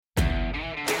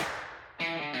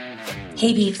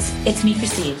Hey peeps, it's me,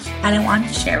 Christine, and I wanted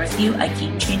to share with you a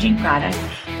game-changing product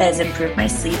that has improved my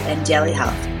sleep and daily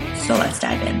health. So let's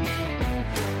dive in.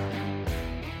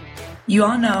 You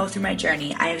all know through my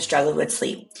journey, I have struggled with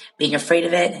sleep, being afraid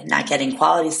of it, not getting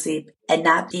quality sleep, and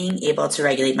not being able to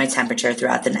regulate my temperature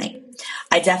throughout the night.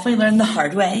 I definitely learned the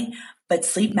hard way, but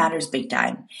sleep matters big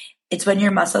time. It's when your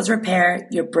muscles repair,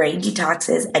 your brain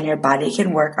detoxes, and your body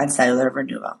can work on cellular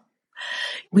renewal.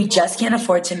 We just can't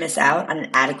afford to miss out on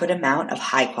an adequate amount of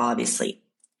high quality sleep,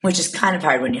 which is kind of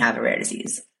hard when you have a rare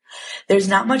disease. There's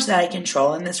not much that I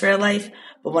control in this real life,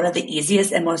 but one of the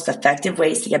easiest and most effective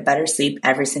ways to get better sleep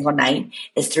every single night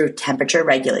is through temperature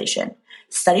regulation.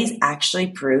 Studies actually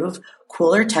prove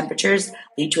cooler temperatures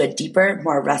lead to a deeper,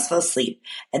 more restful sleep,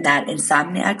 and that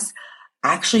insomniacs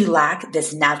actually lack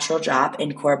this natural drop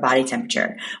in core body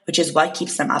temperature, which is what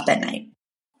keeps them up at night.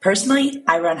 Personally,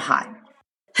 I run hot.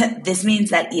 This means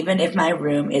that even if my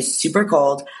room is super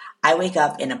cold, I wake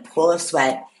up in a pool of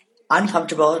sweat,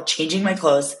 uncomfortable, changing my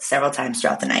clothes several times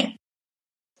throughout the night.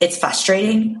 It's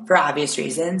frustrating for obvious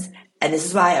reasons, and this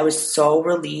is why I was so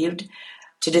relieved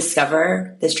to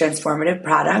discover this transformative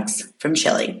products from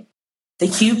Chili. The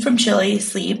Cube from Chili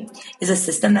Sleep is a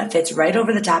system that fits right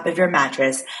over the top of your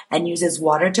mattress and uses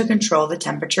water to control the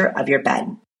temperature of your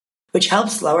bed, which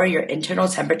helps lower your internal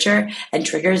temperature and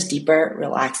triggers deeper,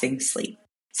 relaxing sleep.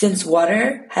 Since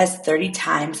water has 30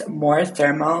 times more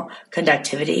thermal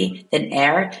conductivity than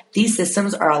air, these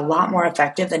systems are a lot more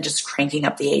effective than just cranking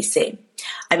up the AC.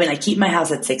 I mean, I keep my house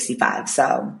at 65,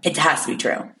 so it has to be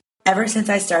true. Ever since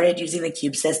I started using the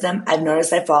Cube system, I've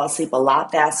noticed I fall asleep a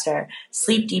lot faster,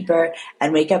 sleep deeper,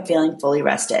 and wake up feeling fully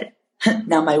rested.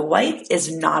 Now, my wife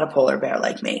is not a polar bear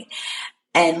like me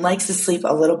and likes to sleep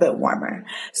a little bit warmer.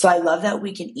 So I love that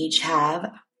we can each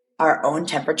have our own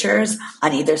temperatures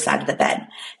on either side of the bed.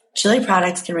 Chili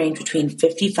products can range between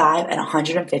 55 and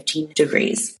 115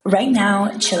 degrees. Right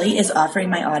now, Chili is offering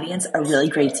my audience a really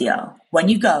great deal. When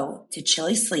you go to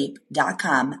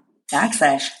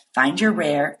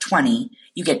chilisleep.com/findyourrare20,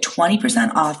 you get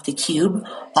 20% off the Cube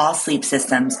All Sleep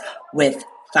Systems with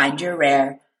Find Your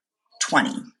Rare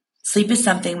 20. Sleep is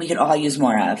something we could all use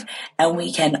more of, and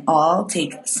we can all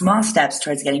take small steps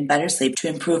towards getting better sleep to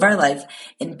improve our life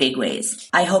in big ways.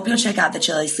 I hope you'll check out the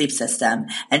Chili Sleep System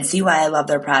and see why I love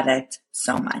their product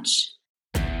so much.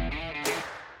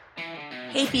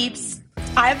 Hey peeps,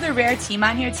 I have the Rare team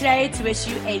on here today to wish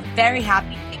you a very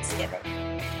happy Thanksgiving.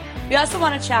 We also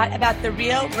want to chat about the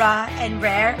real, raw, and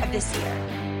rare of this year.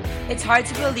 It's hard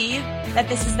to believe that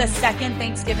this is the second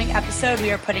Thanksgiving episode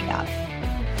we are putting up.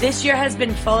 This year has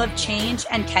been full of change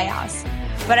and chaos,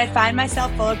 but I find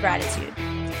myself full of gratitude.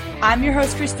 I'm your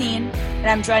host, Christine, and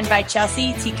I'm joined by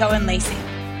Chelsea, Tico, and Lacey.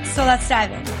 So let's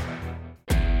dive in.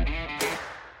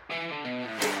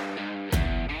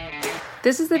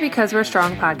 This is the Because We're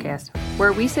Strong podcast,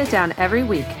 where we sit down every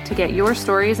week to get your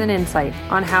stories and insight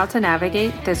on how to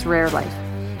navigate this rare life.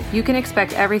 You can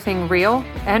expect everything real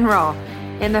and raw,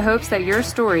 in the hopes that your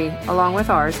story, along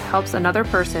with ours, helps another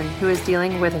person who is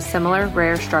dealing with a similar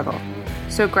rare struggle.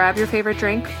 So grab your favorite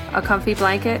drink, a comfy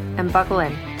blanket, and buckle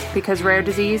in, because rare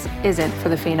disease isn't for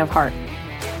the faint of heart.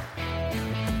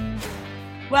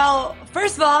 Well,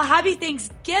 first of all, happy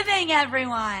Thanksgiving,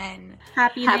 everyone.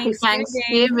 Happy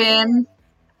Thanksgiving.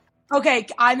 Okay,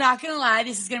 I'm not going to lie.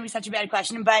 This is going to be such a bad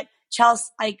question, but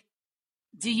Chelsea,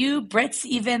 do you Brits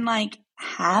even,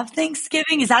 have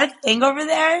Thanksgiving? Is that a thing over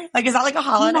there? Is that a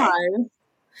holiday?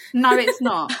 No, it's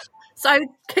not. So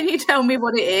can you tell me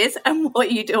what it is and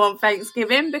what you do on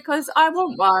Thanksgiving? Because I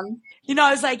want one.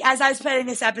 I was as I was planning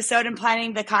this episode and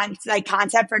planning the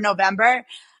concept for November,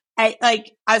 I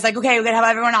was okay, we're going to have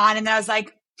everyone on. And then I was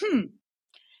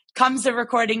comes the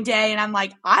recording day and I'm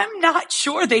I'm not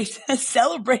sure they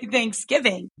celebrate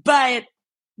Thanksgiving, but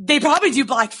they probably do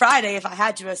Black Friday, if I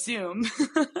had to assume,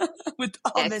 with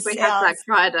all this. We have Black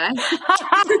Friday.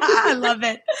 I love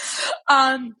it.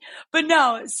 But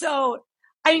no, so,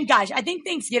 gosh, I think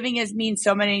Thanksgiving means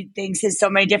so many things to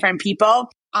so many different people.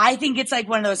 I think it's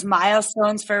one of those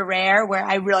milestones for Rare where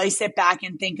I really sit back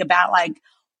and think about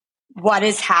what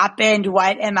has happened,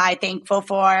 what am I thankful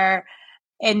for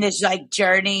in this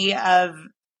journey of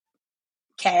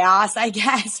chaos, I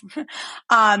guess.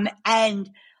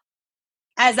 And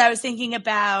as I was thinking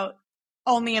about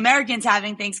only Americans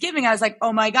having Thanksgiving, I was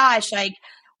oh my gosh,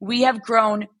 we have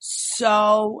grown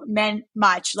so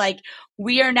much.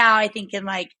 We are now, I think, in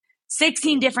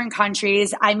 16 different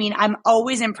countries. I'm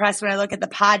always impressed when I look at the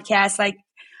podcast,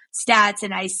 stats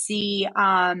and I see,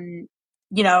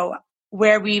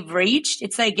 where we've reached.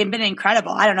 It's been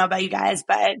incredible. I don't know about you guys,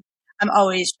 but I'm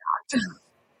always shocked.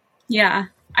 Yeah.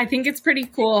 I think it's pretty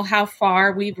cool how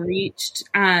far we've reached.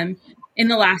 in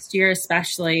the last year,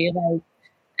 especially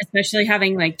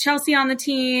having like Chelsea on the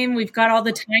team. We've got all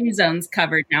the time zones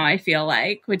covered now, I feel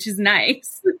like, which is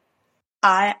nice.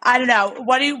 I don't know.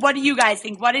 What do you guys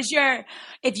think? What is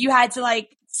if you had to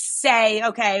like say,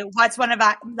 okay, what's one of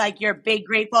like your big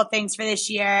grateful things for this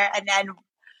year? And then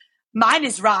mine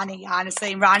is Ronnie,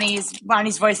 honestly. Ronnie's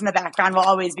voice in the background will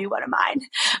always be one of mine.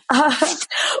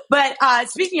 But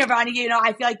speaking of Ronnie,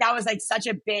 I feel like that was like such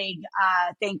a big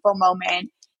thankful moment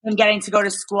in getting to go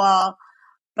to school.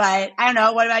 But I don't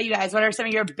know. What about you guys? What are some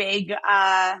of your big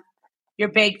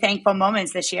thankful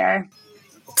moments this year?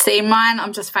 See, mine,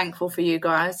 I'm just thankful for you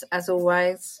guys, as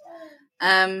always.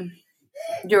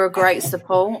 You're a great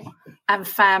support and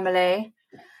family.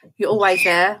 You're always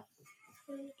there.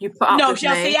 You put up no, with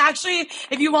Chelsea, me. Actually,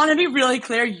 if you want to be really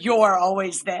clear, you're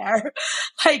always there.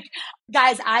 Like,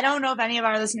 guys, I don't know if any of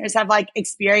our listeners have like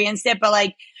experienced it, but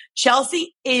like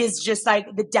Chelsea is just like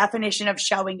the definition of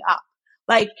showing up.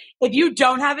 Like, if you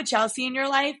don't have a Chelsea in your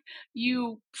life,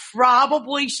 you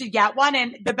probably should get one.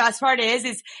 And the best part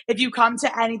is if you come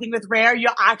to anything with Rare,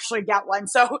 you'll actually get one.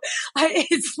 So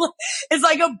it's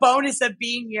like a bonus of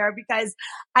being here, because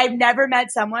I've never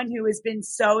met someone who has been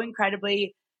so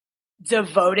incredibly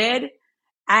devoted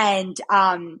and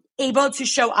able to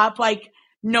show up like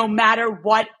no matter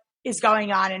what is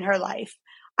going on in her life.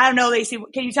 I don't know, Lacey,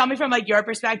 can you tell me from like your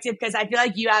perspective? Because I feel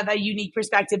like you have a unique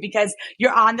perspective because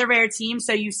you're on the Rare team,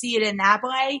 so you see it in that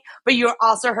way, but you're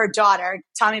also her daughter.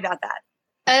 Tell me about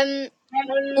that.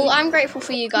 Well, I'm grateful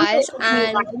for you guys,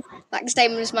 and like the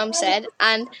same as Mum said,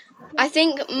 and I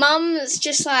think Mum's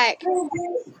just like,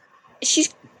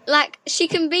 she's like, she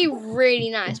can be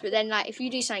really nice, but then like if you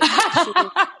do something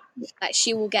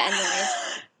she will get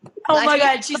annoyed. Oh like, my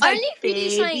God, she's like, only if you do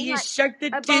something baby like shark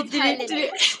above her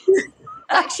limit.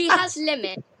 Like, she has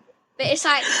limit, but it's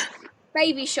like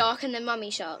baby shark and then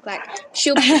mummy shark. Like,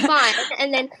 she'll be fine,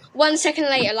 and then 1 second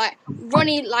later, like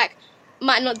Ronnie like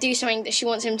might not do something that she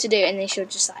wants him to do, and then she'll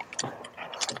just like.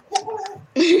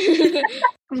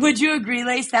 Would you agree,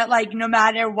 Lace, that like no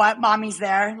matter what, mommy's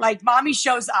there? Like, mommy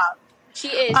shows up. She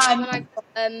is. When I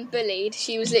got bullied,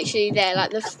 she was literally there.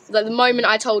 Like the moment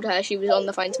I told her, she was on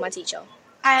the phone to my teacher.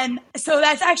 And so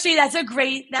that's a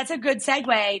good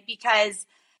segue, because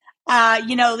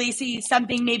Lacey,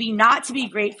 something maybe not to be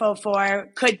grateful for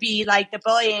could be like the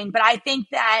bullying. But I think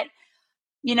that,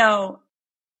 not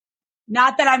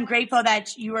that I'm grateful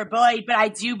that you were bullied, but I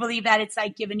do believe that it's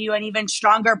like given you an even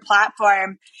stronger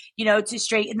platform, to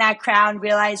straighten that crown,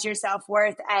 realize your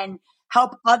self-worth, and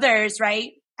help others,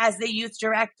 right? As the youth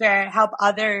director, help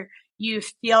other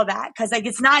youth feel that. Because like,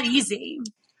 it's not easy.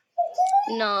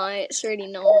 No, it's really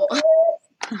not.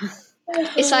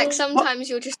 It's like sometimes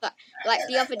you're just like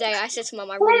the other day I said to Mum,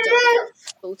 I really don't want to go to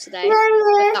school today.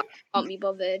 I can't be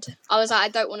bothered. I was like, I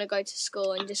don't want to go to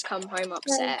school and just come home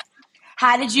upset.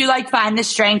 How did you like find the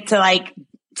strength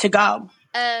to go?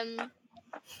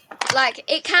 Like,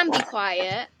 it can be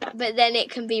quiet, but then it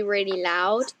can be really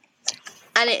loud.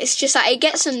 And it's just like, it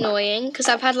gets annoying because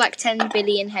I've had like 10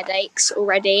 billion headaches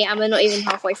already and we're not even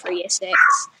halfway through year 6.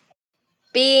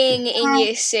 Being in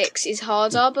year 6 is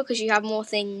harder because you have more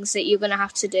things that you're going to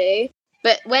have to do.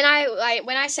 But when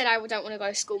I said I don't want to go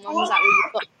to school, Mum was like, well,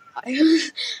 you've got to go.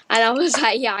 And I was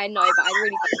like, yeah, I know, but I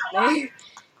really don't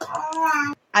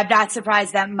know. I'm not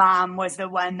surprised that Mom was the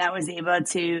one that was able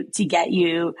to get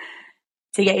you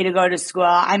to go to school.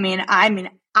 I mean,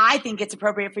 I think it's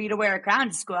appropriate for you to wear a crown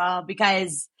to school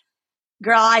because,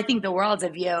 girl, I think the world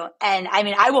of you. And I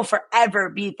mean, I will forever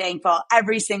be thankful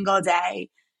every single day.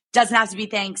 Doesn't have to be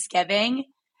Thanksgiving,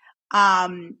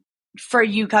 for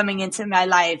you coming into my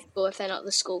life. Or if they're not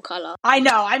the school color. I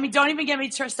know. I mean, don't even get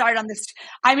me started on this.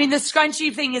 I mean, the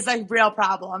scrunchie thing is a real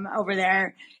problem over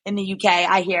there in the UK,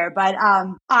 I hear. But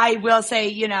I will say,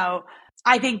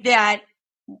 I think that,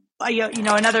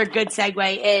 another good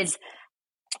segue is,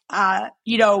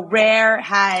 Rare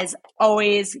has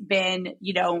always been,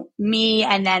 me,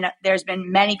 and then there's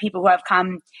been many people who have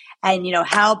come and,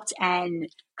 helped and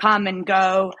come and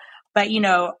go. But,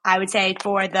 I would say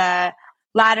for the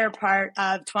latter part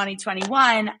of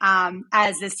 2021,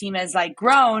 as this team has like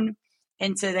grown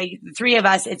into the 3 of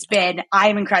us,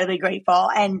 I'm incredibly grateful.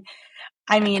 And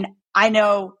I mean, I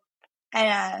know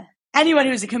anyone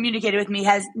who's communicated with me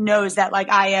knows that like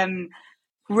I am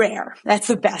Rare. That's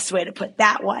the best way to put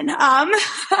that one.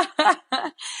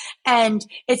 And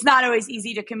it's not always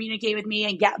easy to communicate with me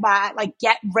and get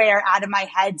Rare out of my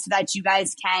head so that you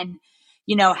guys can,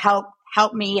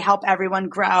 help me, help everyone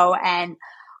grow. And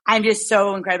I'm just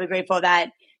so incredibly grateful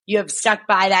that you have stuck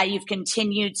by that. You've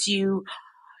continued to,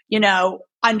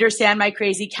 understand my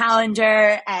crazy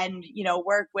calendar and,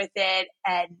 work with it.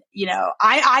 And,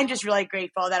 I'm just really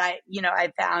grateful that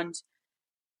I found,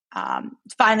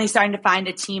 finally starting to find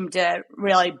a team to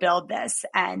really build this.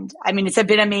 And I mean, it's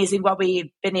been amazing what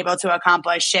we've been able to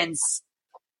accomplish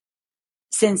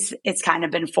since it's kind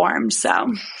of been formed.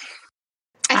 So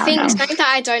I think something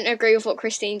that I don't agree with what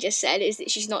Christine just said is that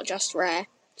she's not just rare.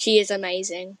 She is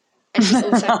amazing. And she's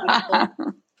also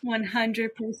beautiful. 100%.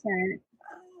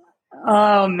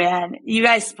 Oh man, you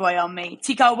guys spoil me.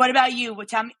 Tico, what about you?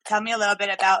 Tell me a little bit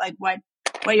about like what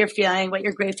you're feeling, what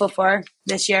you're grateful for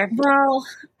this year. Well,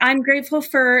 I'm grateful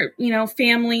for,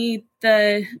 family,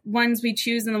 the ones we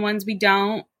choose and the ones we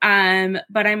don't.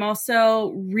 But I'm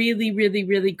also really, really,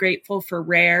 really grateful for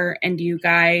Rare and you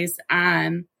guys.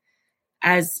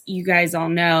 As you guys all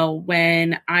know,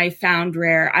 when I found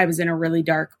Rare, I was in a really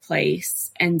dark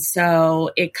place. And so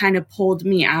it kind of pulled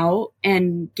me out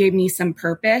and gave me some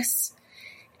purpose.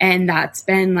 And that's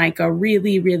been like a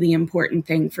really, really important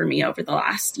thing for me over the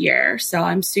last year. So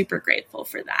I'm super grateful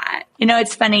for that.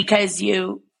 It's funny because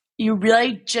you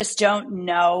really just don't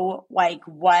know like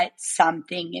what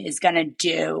something is going to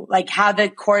do, like how the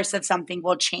course of something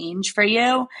will change for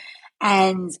you.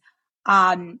 And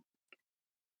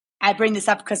I bring this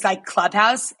up because like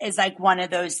Clubhouse is like one of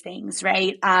those things,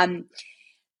 right?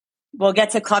 We'll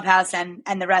get to Clubhouse and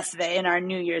the rest of it in our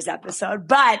New Year's episode,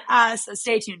 but so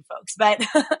stay tuned, folks. But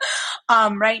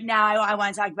right now I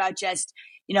want to talk about just,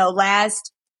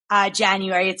 last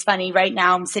January. It's funny, right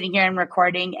now I'm sitting here and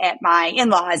recording at my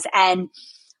in-laws, and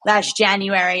last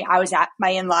January I was at my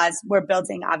in-laws. We're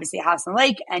building obviously a house on the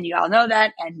lake, and you all know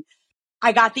that. And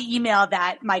I got the email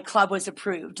that my club was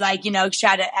approved. Like,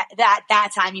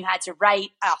 that time you had to write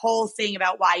a whole thing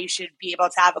about why you should be able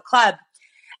to have a club.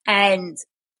 And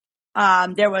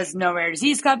there was no rare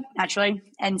disease club, naturally.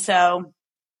 And so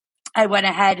I went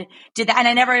ahead, did that. And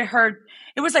I never heard,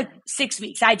 it was like 6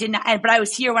 weeks. I didn't, but I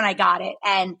was here when I got it.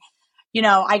 And,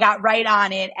 I got right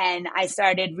on it and I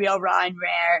started Real, Raw, and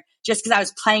Rare just because I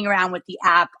was playing around with the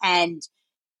app. And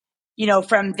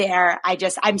from there,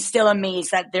 I'm still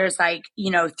amazed that there's like,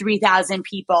 3,000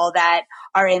 people that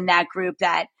are in that group,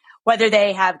 that whether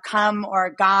they have come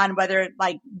or gone, whether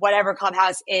like whatever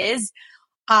Clubhouse is,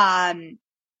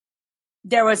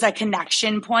 there was a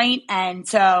connection point. And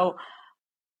so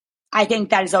I think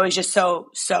that is always just so,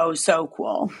 so, so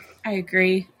cool. I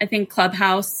agree. I think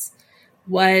Clubhouse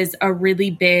was a really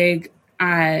big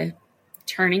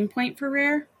turning point for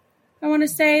Rare, I want to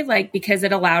say, like, because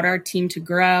it allowed our team to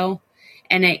grow.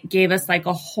 And it gave us like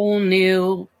a whole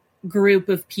new group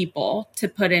of people to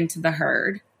put into the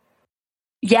herd.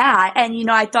 Yeah. And,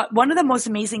 I thought one of the most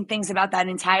amazing things about that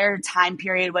entire time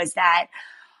period was that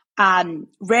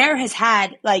Rare has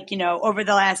had like, over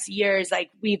the last years,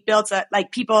 like we've built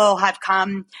like people have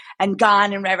come and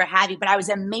gone and whatever have you. But I was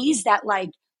amazed that like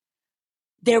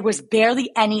there was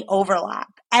barely any overlap.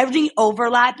 Every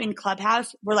overlap in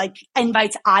Clubhouse were like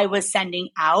invites I was sending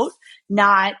out,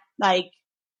 not like,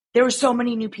 there were so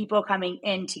many new people coming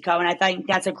in, Tico, and I think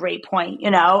that's a great point,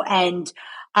 and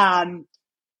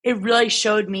it really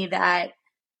showed me that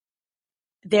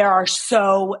there are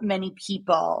so many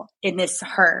people in this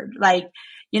herd. Like,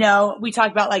 we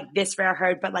talked about like this Rare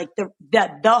herd, but like the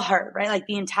herd, right? Like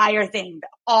the entire thing,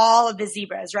 all of the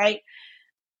zebras, right?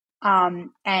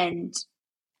 And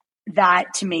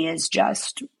that to me is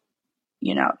just,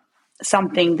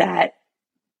 something that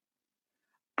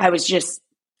I was just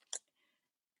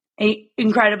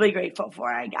incredibly grateful for,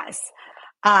 I guess.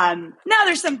 Now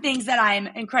there's some things that I'm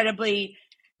incredibly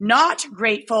not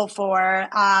grateful for,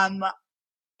 but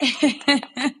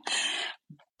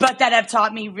that have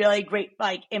taught me really great,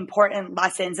 like important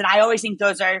lessons. And I always think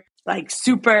those are like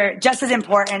super, just as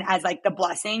important as like the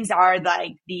blessings are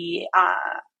like the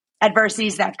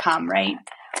adversities that come right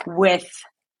with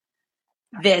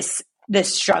this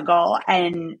struggle,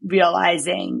 and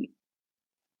realizing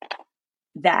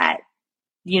that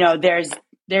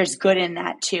there's good in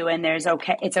that too. And it's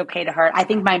okay to hurt. I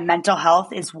think my mental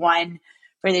health is one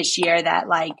for this year that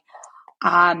like,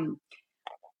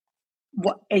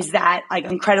 what is that like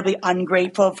incredibly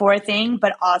ungrateful for a thing,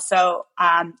 but also,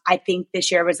 I think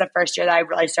this year was the first year that I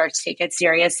really started to take it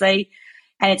seriously.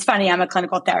 And it's funny, I'm a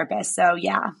clinical therapist, so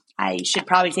yeah, I should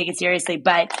probably take it seriously,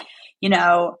 but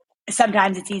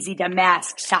sometimes it's easy to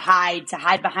mask, to hide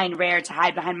behind Rare, to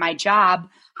hide behind my job,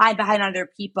 hide behind other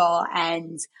people,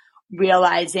 and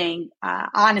realizing,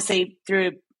 honestly,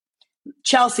 through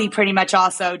Chelsea pretty much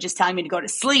also just telling me to go to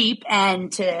sleep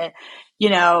and to,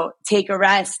 take a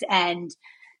rest, and,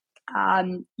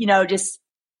 just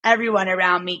everyone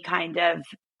around me kind of,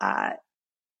 not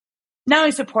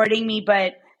only supporting me,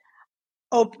 but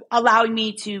allowing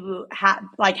me to have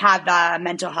the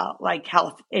mental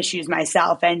health issues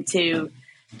myself and to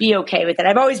be okay with it.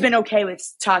 I've always been okay with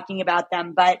talking about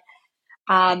them, but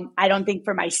I don't think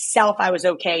for myself I was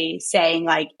okay saying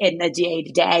like in the day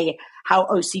to day how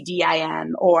OCD I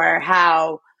am or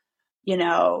how,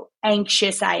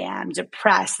 anxious I am,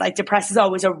 depressed. Like depressed is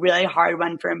always a really hard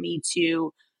one for me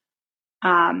to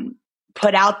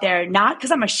put out there, not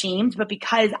because I'm ashamed, but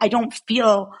because I don't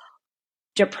feel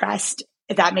depressed,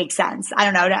 if that makes sense. I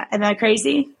don't know. Am I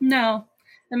crazy? No,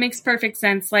 that makes perfect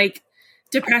sense. Like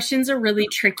depression's a really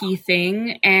tricky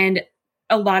thing. And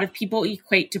a lot of people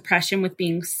equate depression with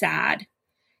being sad.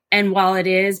 And while it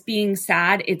is being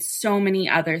sad, it's so many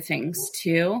other things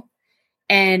too.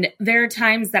 And there are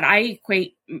times that I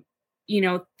equate,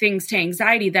 things to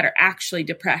anxiety that are actually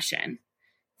depression,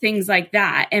 things like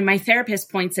that. And my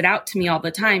therapist points it out to me all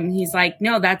the time. He's like,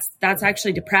 no, that's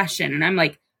actually depression. And I'm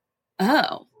like,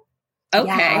 oh, okay.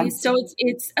 Yeah. So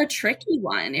it's a tricky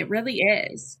one. It really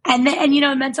is. And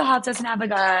mental health doesn't have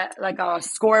like a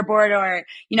scoreboard or,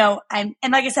 and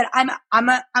like I said, I'm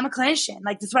a clinician.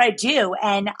 Like that's what I do.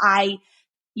 And I,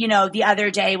 the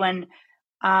other day when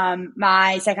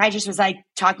my psychiatrist was like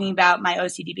talking about my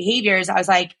OCD behaviors, I was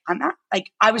like, I'm not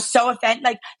like, I was so offended,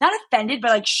 like not offended, but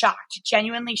like shocked,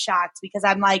 genuinely shocked because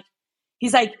I'm like,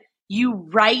 he's like, you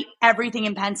write everything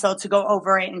in pencil to go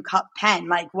over it in pen.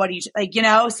 Like, what do you like,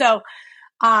 So,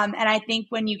 and I think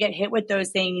when you get hit with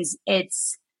those things,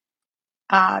 it's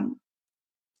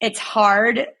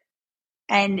hard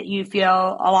and you feel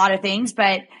a lot of things,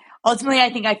 but ultimately, I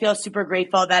think I feel super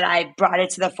grateful that I brought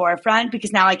it to the forefront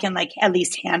because now I can like at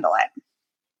least handle it.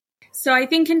 So I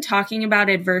think in talking about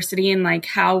adversity and like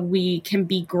how we can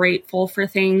be grateful for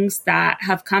things that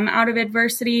have come out of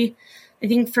adversity, I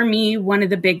think for me, one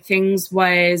of the big things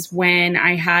was when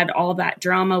I had all that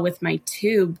drama with my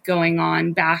tube going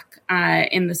on back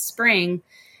in the spring,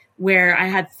 where I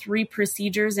had 3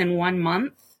 procedures in 1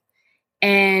 month.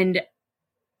 And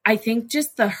I think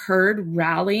just the herd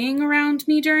rallying around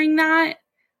me during that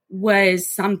was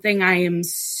something I am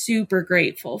super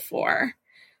grateful for.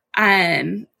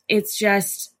 It's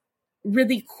just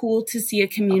really cool to see a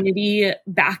community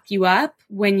back you up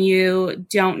when you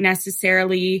don't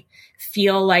necessarily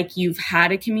feel like you've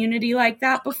had a community like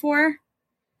that before.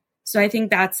 So I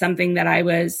think that's something that I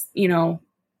was,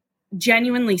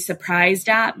 genuinely surprised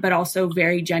at, but also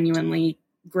very genuinely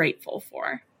grateful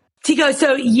for. Tico,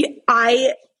 so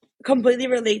I completely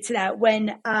relate to that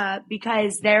when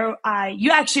because there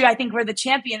you actually I think were the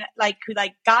champion who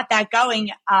got that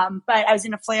going, but I was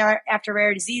in a flare after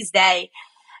Rare Disease Day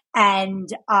and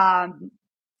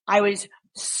I was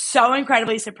so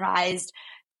incredibly surprised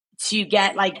to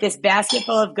get this basket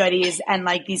full of goodies and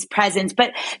these presents.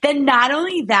 But then not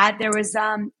only that, there was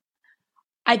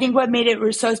I think what made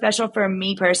it so special for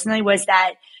me personally was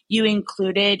that you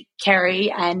included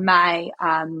Carrie and my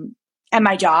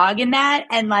dog in that.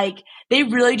 And they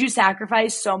really do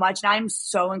sacrifice so much. And I'm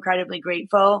so incredibly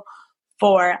grateful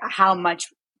for how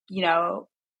much,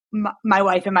 my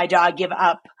wife and my dog give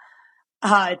up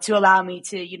to allow me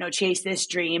to, chase this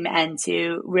dream and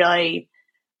to really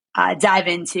dive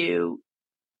into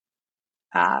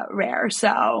Rare.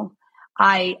 So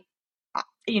I,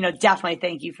 definitely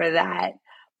thank you for that.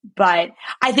 But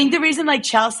I think the reason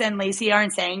Chelsea and Lacey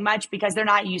aren't saying much because they're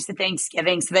not used to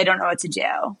Thanksgiving, so they don't know what to do.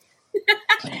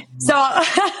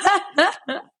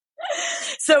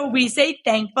 So we say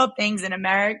thankful things in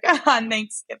America on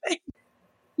Thanksgiving.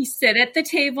 You sit at the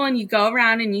table and you go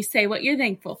around and you say what you're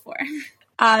thankful for.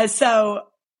 So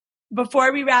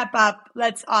before we wrap up,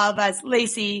 let's all of us,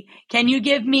 Lacey, can you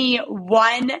give me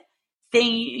one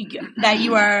thing that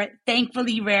you are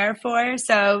thankfully rare for?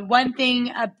 So one thing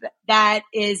that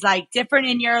is different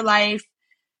in your life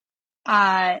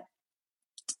that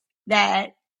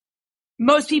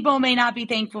most people may not be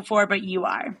thankful for, but you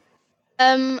are.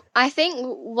 I think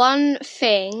one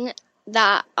thing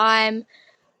that I'm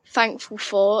thankful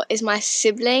for is my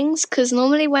siblings, because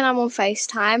normally when I'm on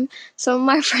FaceTime, some of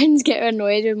my friends get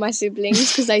annoyed with my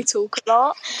siblings because they talk a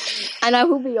lot. And I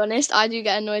will be honest, I do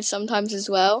get annoyed sometimes as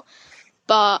well.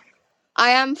 But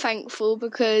I am thankful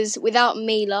because without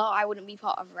Mila, I wouldn't be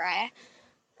part of Rare.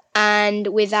 And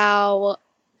without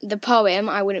the poem,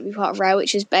 I wouldn't be part of Rare,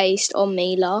 which is based on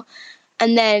Mila.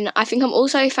 And then I think I'm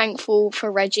also thankful for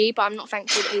Reggie, but I'm not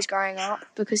thankful that he's growing up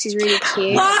because he's really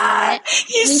cute.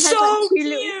 He's so cute.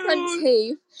 Little front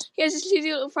teeth. He has just 2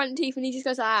 little front teeth and he just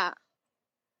goes like that.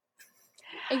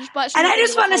 And I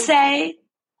just want to say,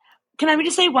 can I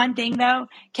just say one thing though?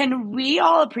 Can we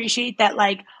all appreciate that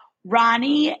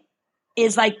Ronnie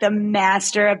is like the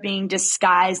master of being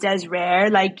disguised as rare.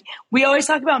 Like we always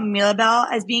talk about Mirabel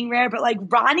as being rare, but like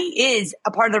Ronnie is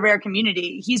a part of the rare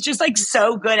community. He's just like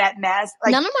so good at mask.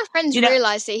 Like, none of my friends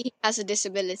realize that he has a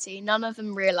disability. None of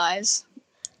them realize.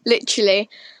 Literally.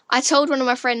 I told one of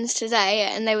my friends today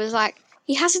and they was like,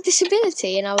 he has a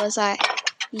disability. And I was like,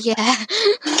 yeah.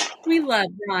 We love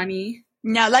Ronnie.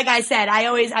 No, like I said, I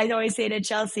always say to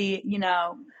Chelsea, you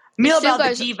know, Mirabel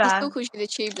the diva. He still calls you the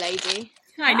tube lady.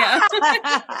 I know.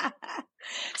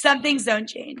 Some things don't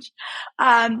change.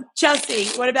 Chelsea,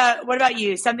 what about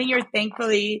you? Something you're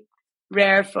thankfully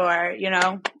rare for, you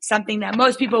know, something that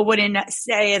most people wouldn't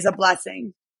say is a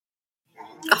blessing.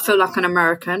 I feel like an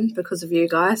American because of you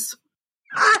guys.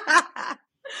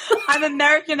 I'm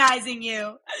Americanizing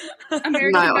you.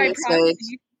 American No, honestly.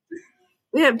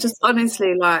 Yeah, just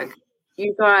honestly, like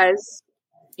you guys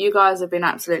have been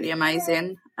absolutely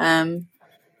amazing.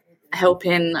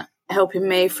 Helping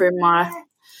me through my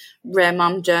rare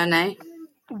mum journey.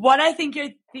 What I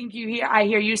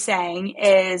hear you saying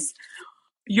is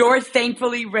your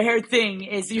thankfully rare thing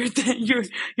is your thing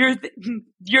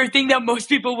that most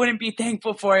people wouldn't be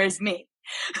thankful for is me.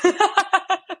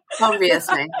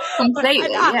 Obviously.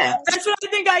 Completely, yeah. That's what I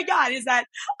think I got, is that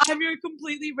I'm your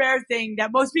completely rare thing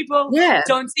that most people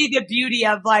don't see the beauty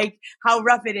of, like, how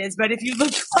rough it is. But if you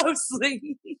look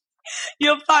closely,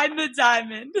 you'll find the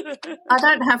diamond. I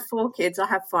don't have 4 kids. I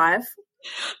have 5.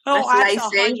 That's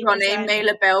Lacey, 100%. Ronnie,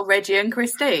 Mila, Belle, Reggie, and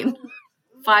Christine.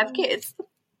 5 kids.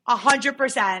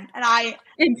 100%.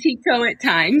 And Tico at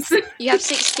times. You have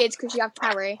 6 kids because you have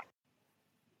Carrie.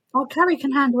 Oh, Carrie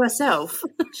can handle herself.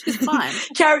 She's fine.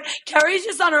 Carrie's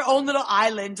just on her own little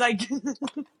island. Like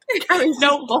Carrie's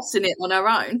bossing it on her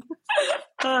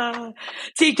own.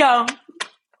 Tico,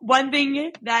 one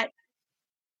thing that...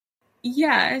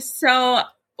 Yeah, so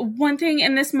one thing,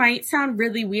 and this might sound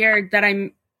really weird, that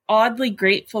I'm oddly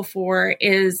grateful for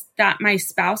is that my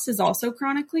spouse is also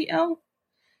chronically ill,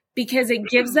 because it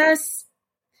gives us...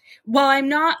 Well, I'm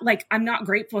not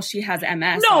grateful she has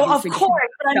MS. No, of course.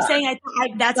 But I'm saying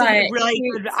that's a really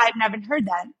good. I've never heard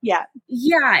that. Yeah.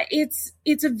 Yeah, it's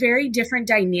a very different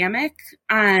dynamic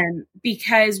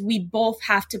because we both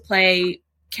have to play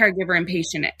caregiver and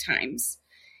patient at times.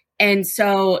 And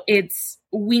so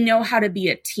we know how to be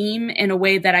a team in a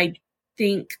way that I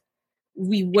think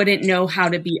we wouldn't know how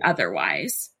to be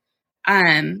otherwise.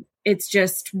 It's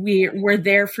just we're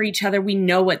there for each other. We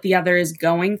know what the other is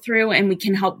going through, and we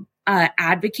can help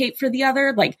advocate for the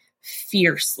other like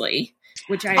fiercely.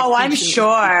 Which I'm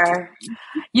sure.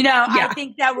 You know, yeah. I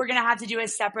think that we're gonna have to do a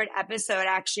separate episode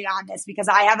actually on this because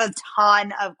I have a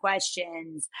ton of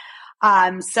questions.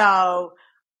 So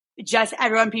just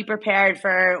everyone be prepared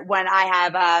for when I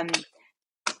have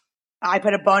I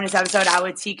put a bonus episode out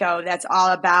with Tico that's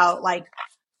all about like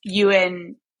you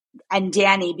and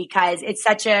Danny, because it's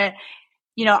such a,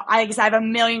 you know, I have a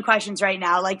million questions right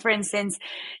now. Like, for instance,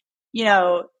 you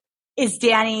know, is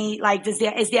Danny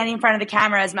is Danny in front of the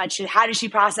camera as much? How does she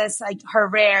process like her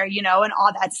rare, you know, and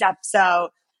all that stuff? So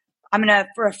I'm going to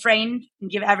refrain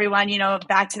and give everyone, you know,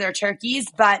 back to their turkeys.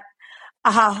 But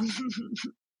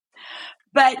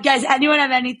guys, anyone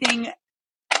have anything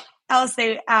else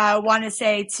they want to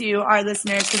say to our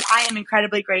listeners? Because I am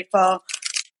incredibly grateful.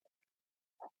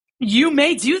 You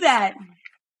may do that.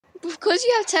 Because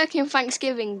you have turkey on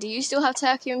Thanksgiving, do you still have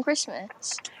turkey on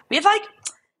Christmas? We have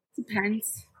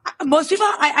depends. Most people,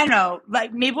 I know,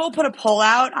 like maybe we'll put a poll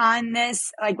out on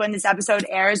this, like when this episode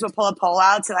airs, we'll pull a poll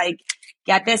out to like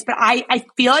get this. But I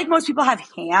feel like most people have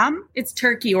ham. It's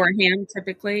turkey or ham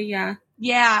typically, yeah.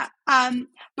 Yeah.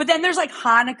 But then there's like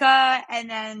Hanukkah and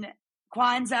then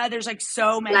Kwanzaa. There's like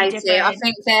so many different. I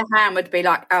think their ham would be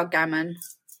like our gammon.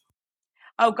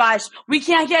 Oh gosh, we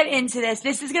can't get into this.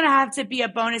 This is going to have to be a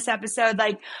bonus episode,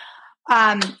 like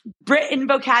Britain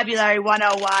Vocabulary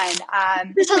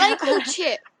 101. So they call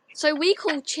chips. So we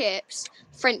call chips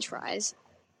French fries.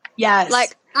 Yes.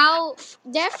 Like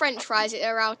their French fries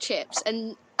are our chips,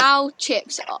 and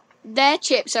their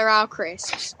chips are our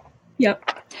crisps. Yep.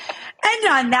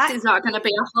 And on that, this is not going to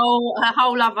be a whole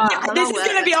other. Yeah, this is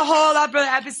going to be a whole other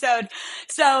episode.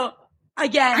 So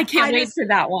again, I can't wait for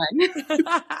that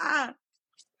one.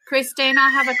 Christine, I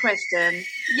have a question.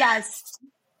 Yes.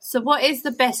 So what is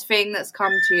the best thing that's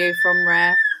come to you from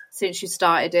Rare since you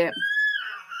started it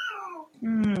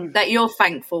that you're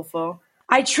thankful for?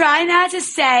 I try not to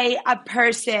say a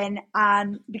person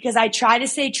because I try to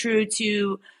stay true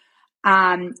to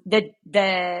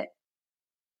the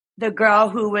girl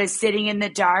who was sitting in the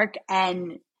dark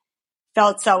and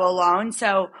felt so alone.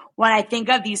 So when I think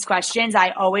of these questions, I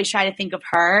always try to think of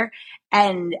her,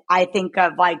 and I think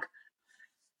of like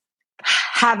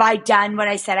have I done what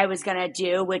I said I was going to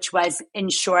do, which was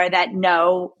ensure that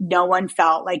no one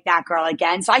felt like that girl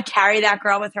again. So I carry that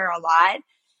girl with her a lot.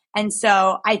 And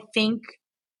so I think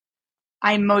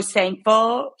I'm most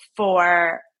thankful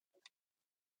for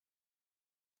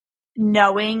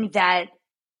knowing that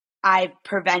I've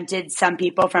prevented some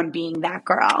people from being that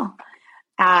girl.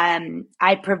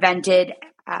 I prevented,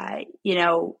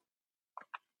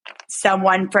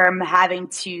 someone from having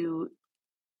to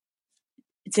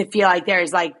feel like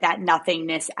there's like that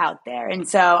nothingness out there. And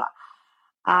so,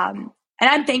 and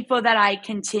I'm thankful that I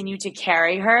continue to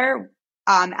carry her,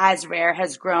 as Rare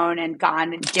has grown and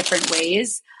gone in different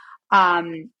ways.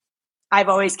 I've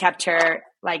always kept her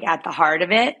like at the heart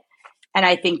of it. And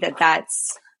I think that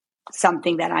that's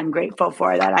something that I'm grateful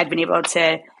for, that I've been able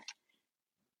to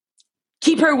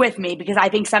keep her with me, because I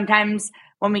think sometimes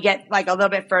when we get like a little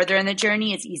bit further in the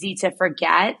journey, it's easy to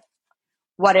forget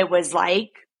what it was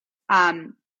like,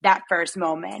 that first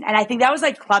moment. And I think that was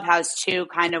like Clubhouse too.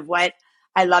 Kind of what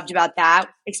I loved about that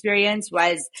experience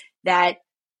was that,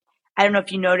 I don't know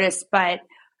if you noticed, but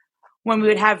when we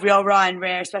would have Real Raw and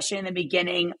Rare, especially in the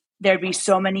beginning, there'd be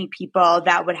so many people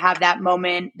that would have that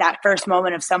moment, that first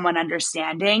moment of someone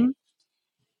understanding.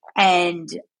 And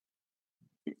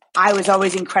I was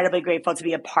always incredibly grateful to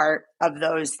be a part of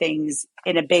those things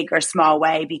in a big or small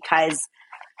way, because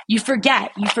you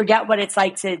forget what it's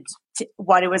like to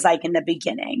what it was like in the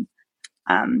beginning.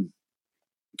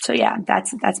 So yeah,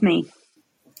 that's me.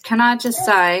 Can I just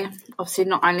say, obviously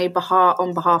not only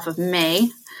on behalf of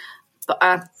me, but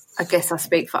I guess I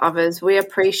speak for others, we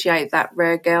appreciate that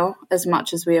Rare Girl as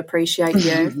much as we appreciate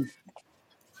you,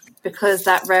 because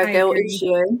that Rare Girl is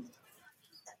you,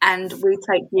 and we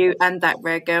take you and that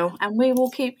Rare Girl, and we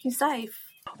will keep you safe.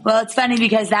 Well, it's funny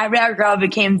because that Rare Girl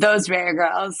became those Rare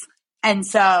Girls. And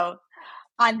so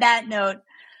on that note,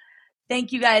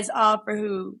 thank you guys all for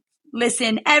who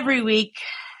listen every week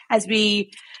as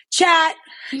we chat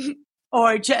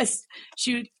or just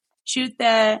shoot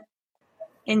the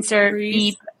insert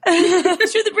beep.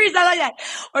 Shoot the breeze. I like that.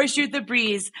 Or shoot the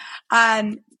breeze.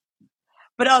 But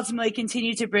ultimately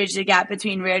continue to bridge the gap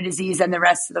between rare disease and the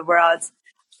rest of the world.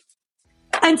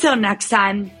 Until next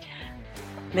time,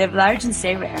 live large and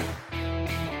stay rare.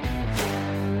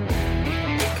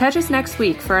 Catch us next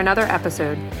week for another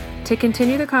episode. To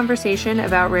continue the conversation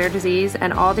about rare disease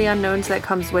and all the unknowns that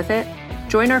comes with it,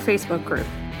 join our Facebook group.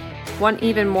 Want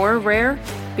even more rare?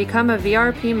 Become a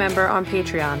VRP member on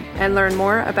Patreon and learn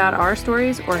more about our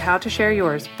stories or how to share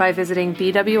yours by visiting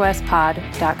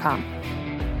bwspod.com.